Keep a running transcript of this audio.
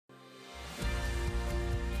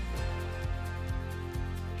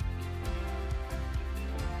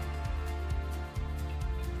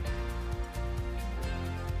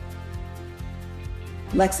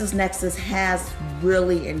LexisNexis has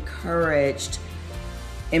really encouraged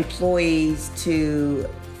employees to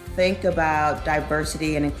think about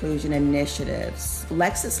diversity and inclusion initiatives.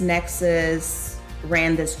 LexisNexis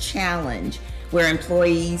ran this challenge where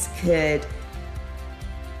employees could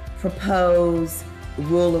propose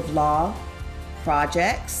rule of law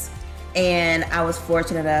projects, and I was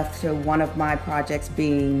fortunate enough to one of my projects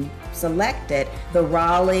being selected. The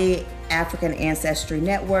Raleigh African Ancestry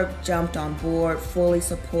Network jumped on board, fully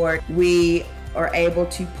support. We are able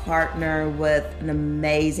to partner with an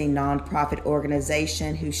amazing nonprofit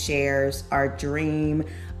organization who shares our dream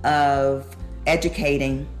of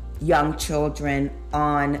educating young children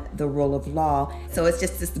on the rule of law. So it's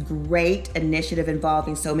just this great initiative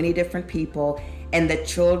involving so many different people, and the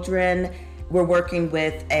children, we're working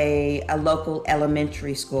with a local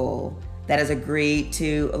elementary school that has agreed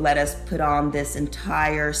to let us put on this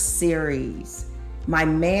entire series. My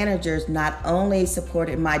managers not only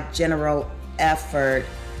supported my general effort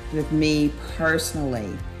with me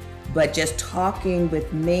personally, but just talking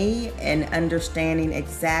with me and understanding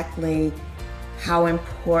exactly how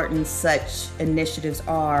important such initiatives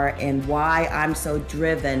are and why I'm so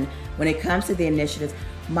driven when it comes to the initiatives.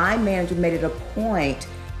 My manager made it a point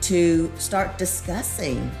to start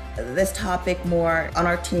discussing this topic more on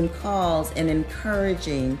our team calls and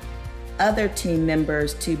encouraging other team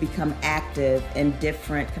members to become active in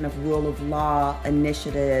different kind of rule of law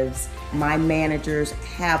initiatives. My managers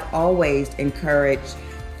have always encouraged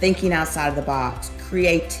thinking outside of the box,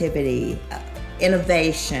 creativity,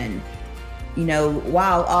 innovation,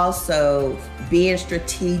 while also being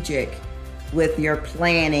strategic with your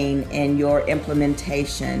planning and your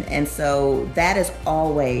implementation. And so that has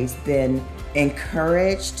always been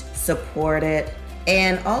encouraged, supported,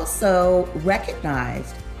 and also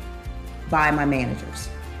recognized by my managers.